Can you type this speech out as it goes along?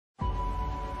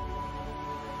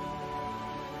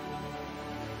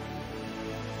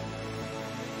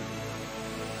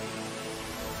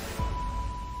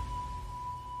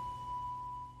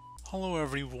Hello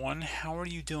everyone, how are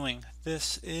you doing?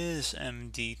 This is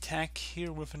MD Tech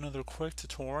here with another quick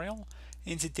tutorial.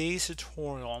 In today's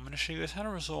tutorial, I'm going to show you guys how to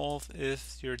resolve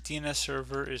if your DNS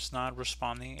server is not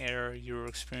responding error you're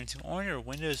experiencing on your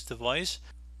Windows device,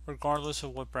 regardless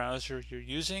of what browser you're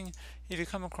using. If you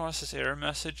come across this error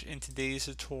message in today's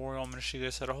tutorial, I'm going to show you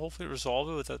guys how to hopefully resolve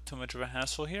it without too much of a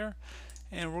hassle here.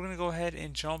 And we're going to go ahead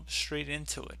and jump straight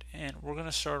into it. And we're going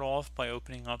to start off by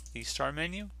opening up the Start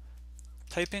menu.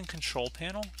 Type in Control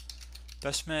Panel.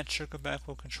 Best match should go back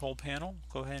with Control Panel.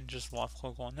 Go ahead and just left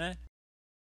click on that.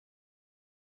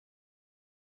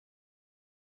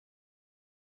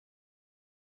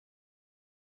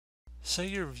 Set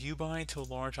your view by to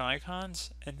large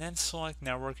icons and then select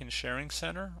Network and Sharing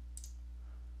Center.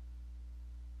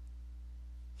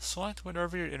 Select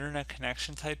whatever your internet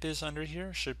connection type is under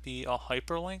here. Should be a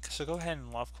hyperlink, so go ahead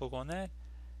and left click on that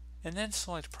and then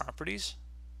select Properties.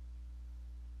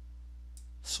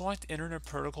 Select Internet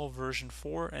Protocol version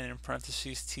 4 and in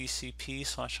parentheses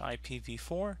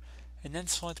TCP/IPv4 and then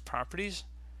select Properties.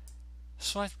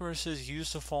 Select where it says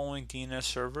use the following DNS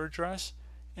server address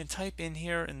and type in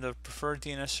here in the preferred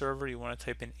DNS server you want to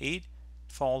type in 8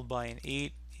 followed by an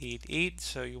 888,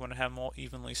 so you want to have them all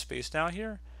evenly spaced out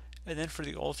here. And then for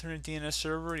the alternate DNS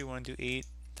server you want to do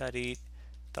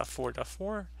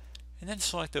 8.8.4.4 and then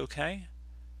select OK.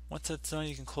 Once that's done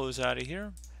you can close out of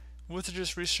here. With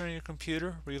just restarting your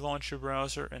computer, relaunch your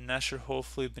browser, and that should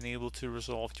hopefully have been able to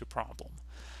resolve your problem.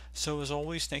 So as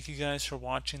always, thank you guys for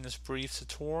watching this brief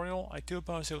tutorial. I do hope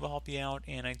I was able to help you out,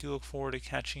 and I do look forward to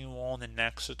catching you all in the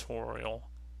next tutorial.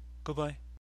 Goodbye.